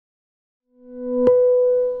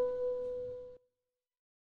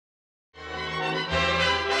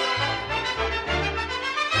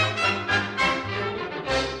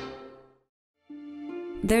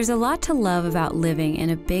There's a lot to love about living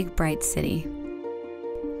in a big, bright city.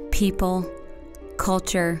 People,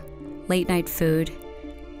 culture, late-night food.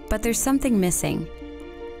 But there's something missing.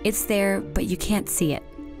 It's there, but you can't see it.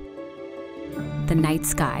 The night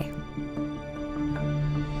sky.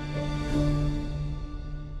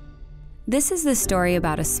 This is the story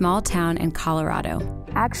about a small town in Colorado.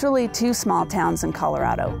 Actually, two small towns in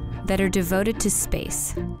Colorado that are devoted to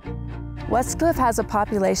space. Westcliff has a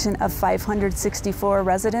population of 564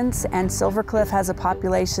 residents, and Silvercliff has a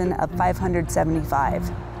population of 575.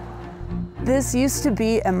 This used to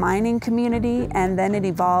be a mining community, and then it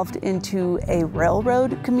evolved into a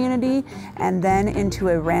railroad community, and then into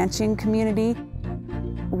a ranching community.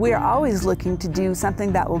 We're always looking to do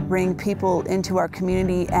something that will bring people into our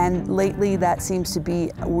community, and lately that seems to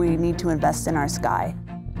be we need to invest in our sky.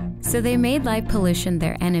 So they made light pollution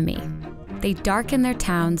their enemy. They darkened their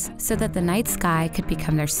towns so that the night sky could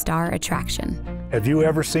become their star attraction. Have you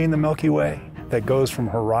ever seen the Milky Way that goes from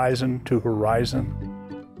horizon to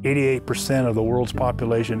horizon? 88% of the world's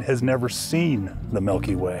population has never seen the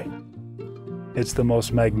Milky Way. It's the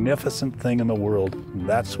most magnificent thing in the world.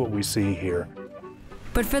 That's what we see here.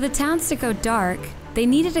 But for the towns to go dark, they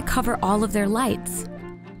needed to cover all of their lights.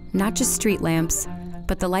 Not just street lamps,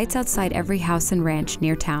 but the lights outside every house and ranch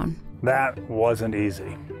near town. That wasn't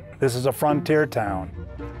easy. This is a frontier town,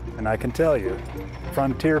 and I can tell you,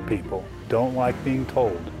 frontier people don't like being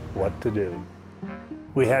told what to do.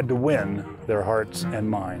 We had to win their hearts and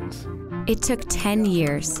minds. It took 10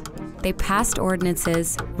 years. They passed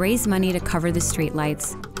ordinances, raised money to cover the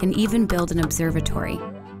streetlights, and even build an observatory.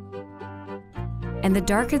 And the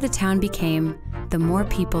darker the town became, the more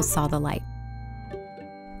people saw the light.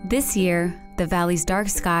 This year, the valley's dark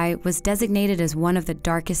sky was designated as one of the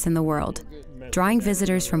darkest in the world, drawing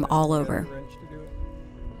visitors from all over.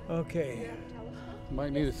 Okay,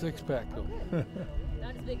 might need a six-pack though.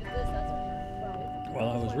 Well,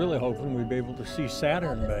 I was really hoping we'd be able to see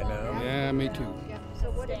Saturn by now. Yeah, me too.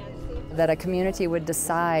 That a community would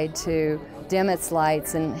decide to dim its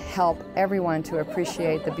lights and help everyone to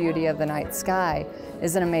appreciate the beauty of the night sky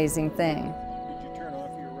is an amazing thing.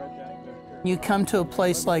 You come to a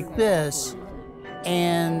place like this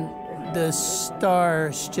and the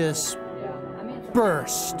stars just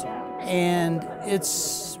burst, and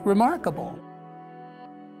it's remarkable.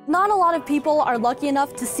 Not a lot of people are lucky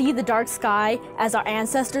enough to see the dark sky as our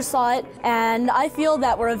ancestors saw it, and I feel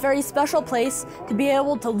that we're a very special place to be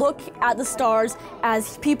able to look at the stars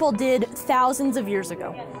as people did thousands of years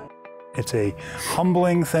ago. It's a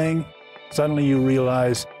humbling thing. Suddenly you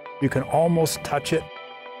realize you can almost touch it,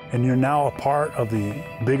 and you're now a part of the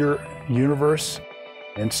bigger universe.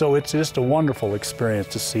 And so it's just a wonderful experience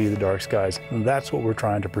to see the dark skies, and that's what we're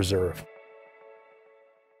trying to preserve.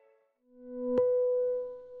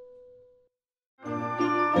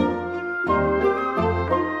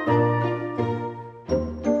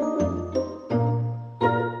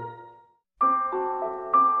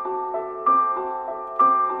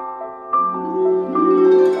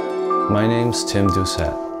 My name's Tim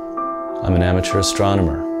Doucette. I'm an amateur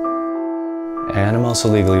astronomer, and I'm also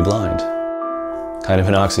legally blind. Kind of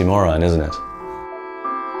an oxymoron, isn't it?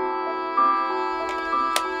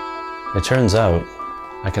 It turns out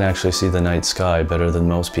I can actually see the night sky better than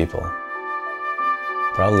most people.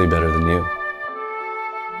 Probably better than you.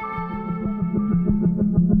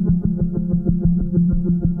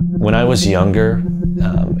 When I was younger,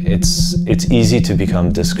 it's easy to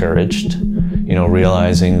become discouraged, you know,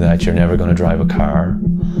 realizing that you're never going to drive a car,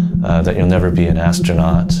 that you'll never be an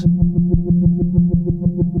astronaut.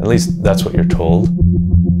 At least that's what you're told.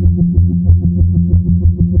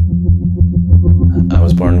 I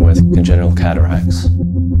was born with congenital cataracts.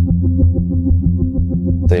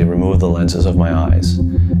 They removed the lenses of my eyes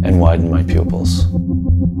and widened my pupils.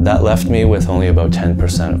 That left me with only about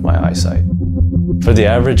 10% of my eyesight. For the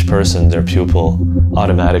average person, their pupil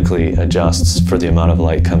automatically adjusts for the amount of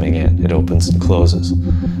light coming in. It opens and closes.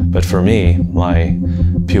 But for me, my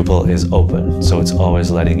pupil is open, so it's always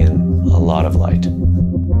letting in a lot of light.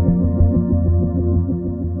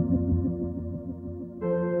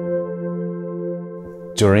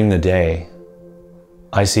 During the day,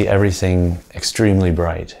 I see everything extremely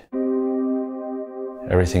bright.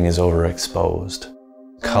 Everything is overexposed.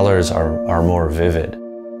 Colors are more vivid.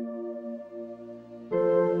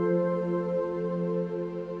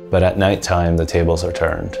 But at nighttime, the tables are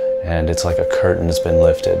turned, and it's like a curtain has been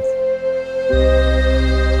lifted.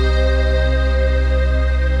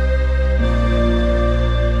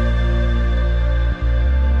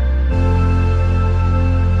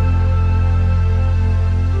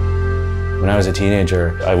 When I was a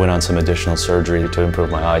teenager, I went on some additional surgery to improve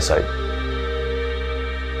my eyesight.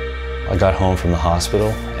 I got home from the hospital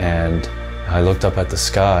and I looked up at the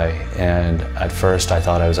sky, and at first I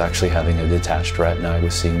thought I was actually having a detached retina. I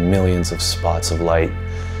was seeing millions of spots of light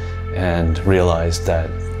and realized that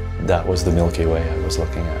that was the Milky Way I was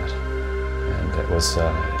looking at. And it was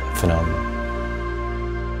phenomenal.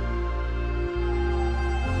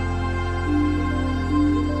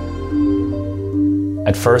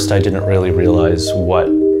 At first I didn't really realize what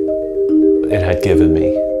it had given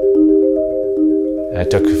me. And it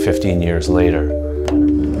took 15 years later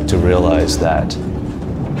to realize that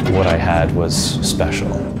what I had was special.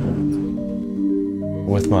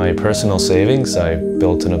 With my personal savings, I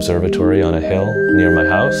built an observatory on a hill near my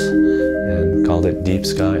house and called it Deep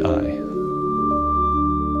Sky Eye.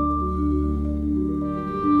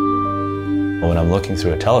 When I'm looking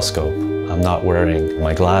through a telescope, I'm not wearing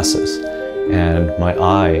my glasses, and my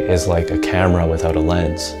eye is like a camera without a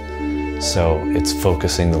lens. So it's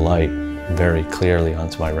focusing the light very clearly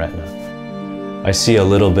onto my retina. I see a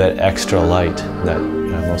little bit extra light that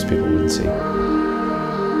most people wouldn't see.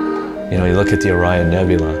 You look at the Orion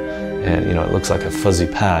Nebula and it looks like a fuzzy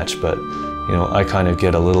patch, but I kind of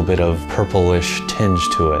get a little bit of purplish tinge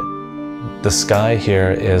to it. The sky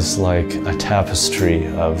here is like a tapestry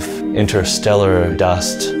of interstellar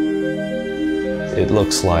dust. It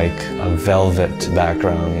looks like a velvet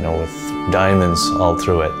background, with diamonds all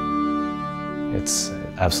through it. It's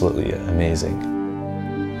absolutely amazing.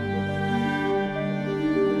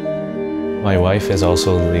 My wife is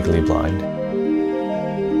also legally blind.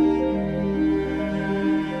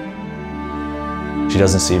 She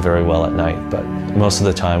doesn't see very well at night, but most of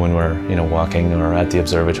the time when we're, walking or at the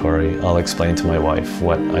observatory, I'll explain to my wife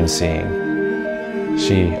what I'm seeing.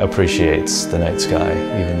 She appreciates the night sky,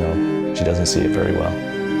 even though she doesn't see it very well.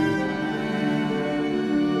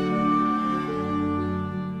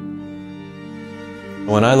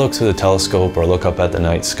 When I look through the telescope or look up at the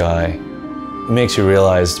night sky, it makes you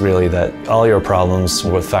realize really that all your problems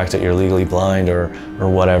with the fact that you're legally blind or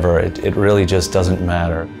whatever, it really just doesn't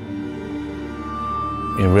matter.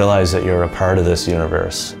 You realize that you're a part of this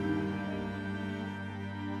universe.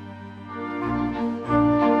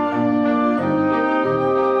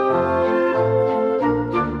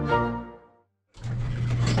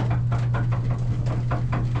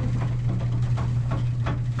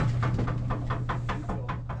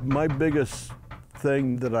 My biggest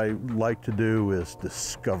thing that I like to do is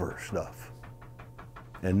discover stuff,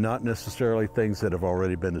 and not necessarily things that have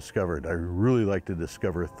already been discovered. I really like to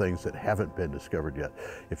discover things that haven't been discovered yet.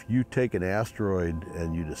 If you take an asteroid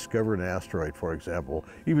and you discover an asteroid, for example,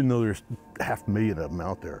 even though there's 500,000 of them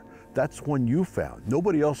out there, that's one you found.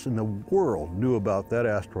 Nobody else in the world knew about that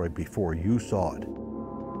asteroid before you saw it.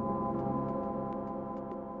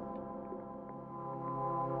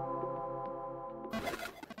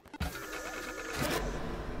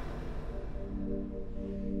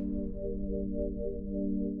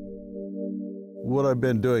 What I've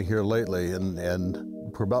been doing here lately, and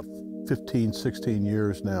for about 15, 16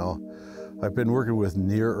 years now, I've been working with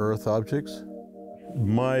near-Earth objects.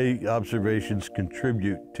 My observations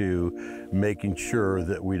contribute to making sure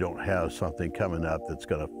that we don't have something coming up that's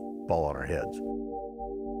going to fall on our heads.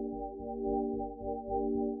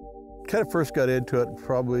 Kind of first got into it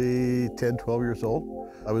probably 10, 12 years old.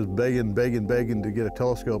 I was begging to get a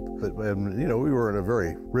telescope, and we were in a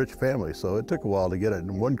very rich family, so it took a while to get it.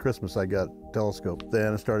 And one Christmas I got a telescope.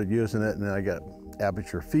 Then I started using it, and then I got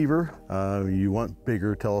aperture fever. You want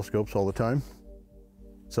bigger telescopes all the time.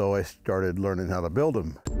 So I started learning how to build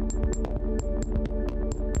them.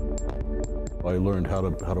 I learned how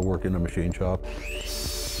to work in a machine shop.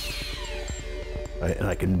 And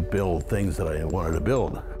I can build things that I wanted to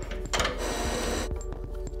build.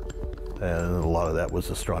 And a lot of that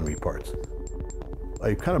was astronomy parts.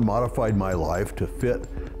 I kind of modified my life to fit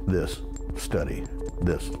this study,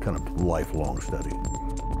 this kind of lifelong study.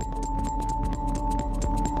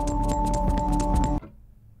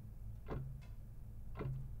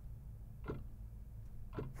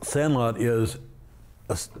 Sandlot is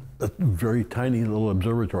a very tiny little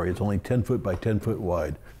observatory. It's only 10 foot by 10 foot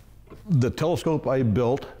wide. The telescope I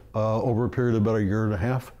built over a period of about a year and a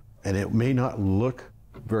half, and it may not look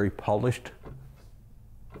very polished.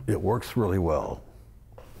 It works really well.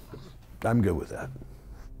 I'm good with that.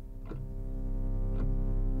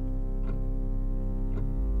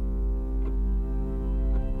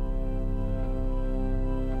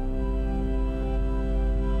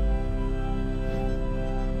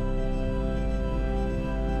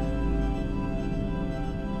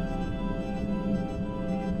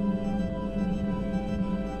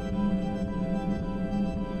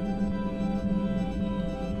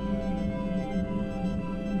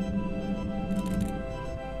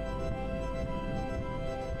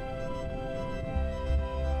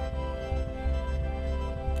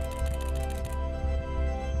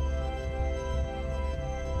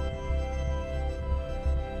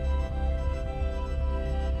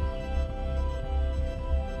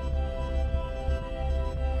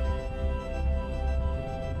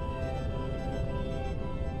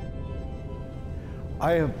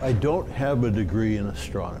 I don't have a degree in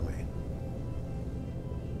astronomy.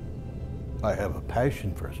 I have a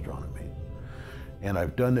passion for astronomy, and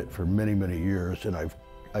I've done it for many, many years, and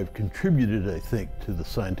I've contributed, I think, to the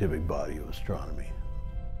scientific body of astronomy.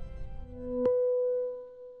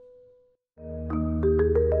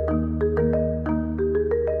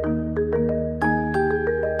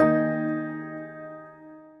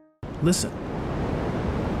 Listen.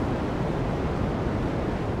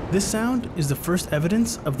 This sound is the first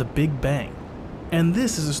evidence of the Big Bang. And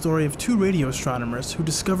this is a story of two radio astronomers who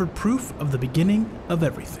discovered proof of the beginning of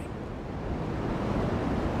everything.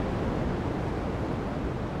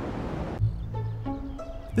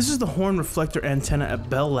 This is the horn reflector antenna at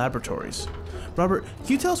Bell Laboratories. Robert,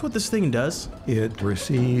 can you tell us what this thing does? It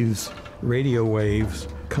receives radio waves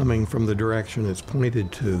coming from the direction it's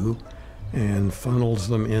pointed to and funnels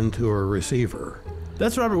them into a receiver.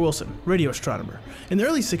 That's Robert Wilson, radio astronomer. In the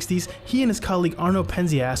early 60s, he and his colleague Arno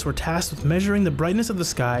Penzias were tasked with measuring the brightness of the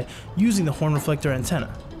sky using the horn reflector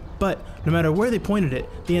antenna. But no matter where they pointed it,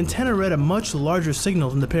 the antenna read a much larger signal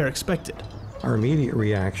than the pair expected. Our immediate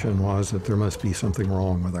reaction was that there must be something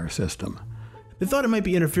wrong with our system. They thought it might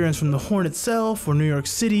be interference from the horn itself, or New York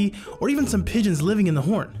City, or even some pigeons living in the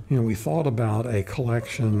horn. We thought about a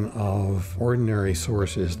collection of ordinary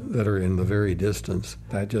sources that are in the very distance.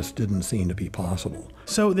 That just didn't seem to be possible.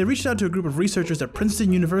 So they reached out to a group of researchers at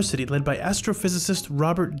Princeton University led by astrophysicist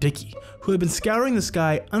Robert Dicke, who had been scouring the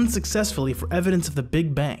sky unsuccessfully for evidence of the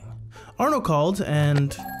Big Bang. Arno called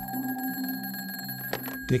and...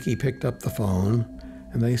 Dicke picked up the phone,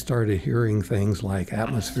 and they started hearing things like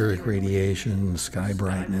atmospheric radiation, sky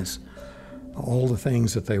brightness, all the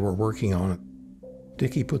things that they were working on.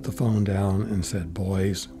 Dicke put the phone down and said,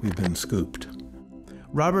 "Boys, we've been scooped."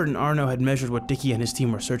 Robert and Arno had measured what Dicke and his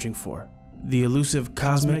team were searching for, the elusive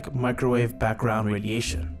cosmic microwave background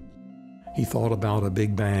radiation. He thought about a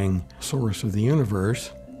Big Bang source of the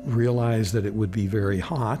universe, realized that it would be very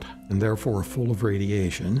hot and therefore full of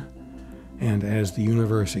radiation. And as the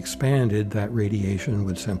universe expanded, that radiation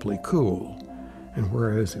would simply cool. And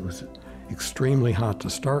whereas it was extremely hot to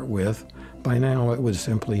start with, by now it would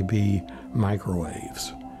simply be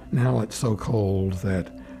microwaves. Now it's so cold that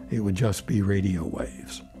it would just be radio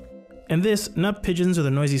waves. And this, not pigeons or the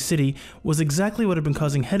noisy city, was exactly what had been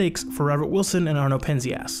causing headaches for Robert Wilson and Arno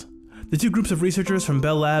Penzias. The two groups of researchers from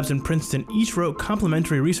Bell Labs and Princeton each wrote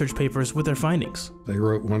complementary research papers with their findings. They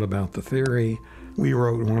wrote one about the theory, we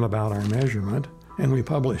wrote one about our measurement, and we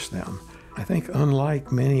published them. I think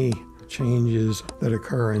unlike many changes that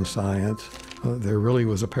occur in science, there really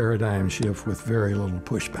was a paradigm shift with very little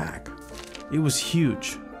pushback. It was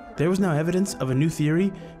huge. There was now evidence of a new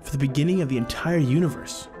theory for the beginning of the entire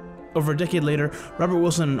universe. Over a decade later, Robert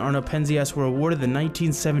Wilson and Arno Penzias were awarded the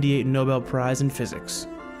 1978 Nobel Prize in Physics.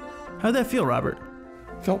 How'd that feel, Robert?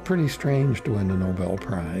 Felt pretty strange to win the Nobel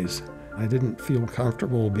Prize. I didn't feel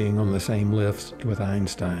comfortable being on the same list with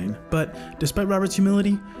Einstein. But despite Robert's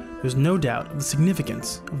humility, there's no doubt of the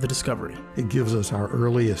significance of the discovery. It gives us our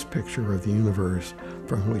earliest picture of the universe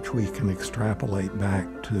from which we can extrapolate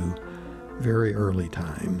back to very early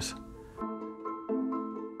times.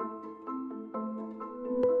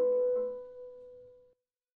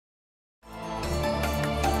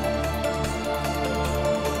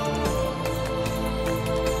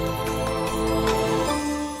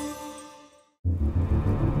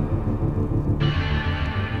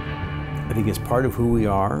 I think it's part of who we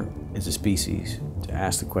are as a species to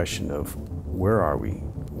ask the question of where are we?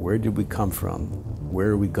 Where did we come from? Where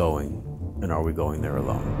are we going? And are we going there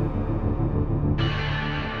alone?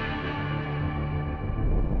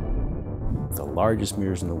 The largest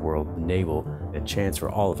mirrors in the world enable a chance for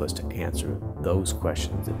all of us to answer those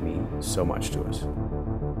questions that mean so much to us.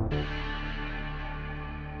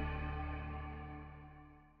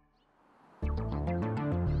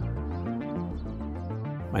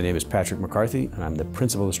 My name is Patrick McCarthy, and I'm the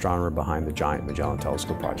principal astronomer behind the Giant Magellan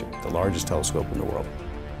Telescope project, the largest telescope in the world,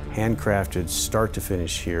 handcrafted start to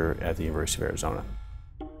finish here at the University of Arizona.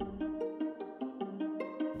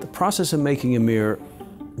 The process of making a mirror,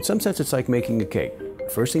 in some sense, it's like making a cake.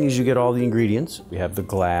 First thing is you get all the ingredients. We have the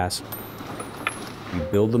glass. You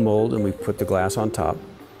build the mold, and we put the glass on top.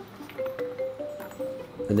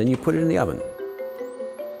 And then you put it in the oven.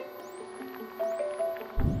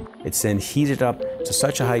 It's then heated up to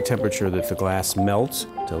such a high temperature that the glass melts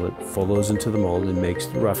till it follows into the mold and makes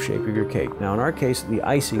the rough shape of your cake. Now in our case, the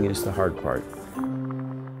icing is the hard part.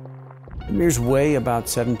 The mirrors weigh about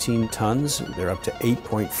 17 tons. They're up to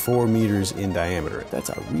 8.4 meters in diameter. That's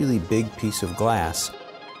a really big piece of glass.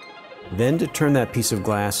 Then to turn that piece of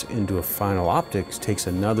glass into a final optics takes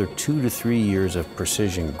another 2 to 3 years of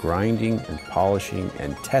precision grinding and polishing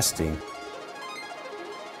and testing.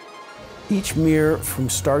 Each mirror from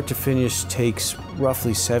start to finish takes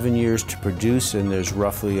roughly 7 years to produce, and there's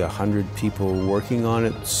roughly 100 people working on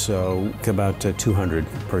it, so about 200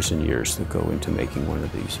 person years that go into making one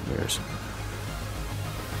of these mirrors.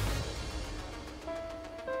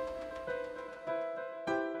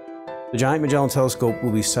 The Giant Magellan Telescope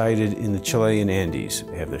will be sighted in the Chilean Andes.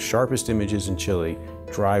 They have the sharpest images in Chile,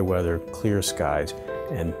 dry weather, clear skies,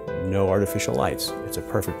 and no artificial lights. It's a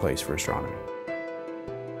perfect place for astronomy.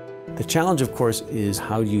 The challenge, of course, is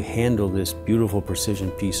how do you handle this beautiful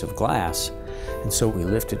precision piece of glass? And so we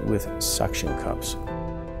lift it with suction cups.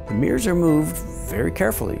 The mirrors are moved very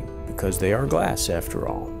carefully because they are glass after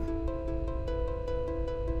all.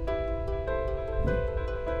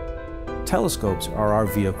 Telescopes are our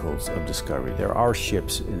vehicles of discovery. They're our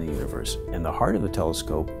ships in the universe. And the heart of the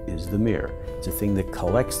telescope is the mirror. It's a thing that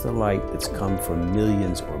collects the light that's come from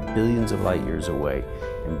millions or billions of light years away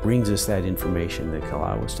and brings us that information that can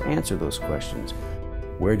allow us to answer those questions.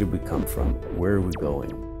 Where did we come from? Where are we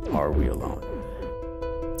going? Are we alone?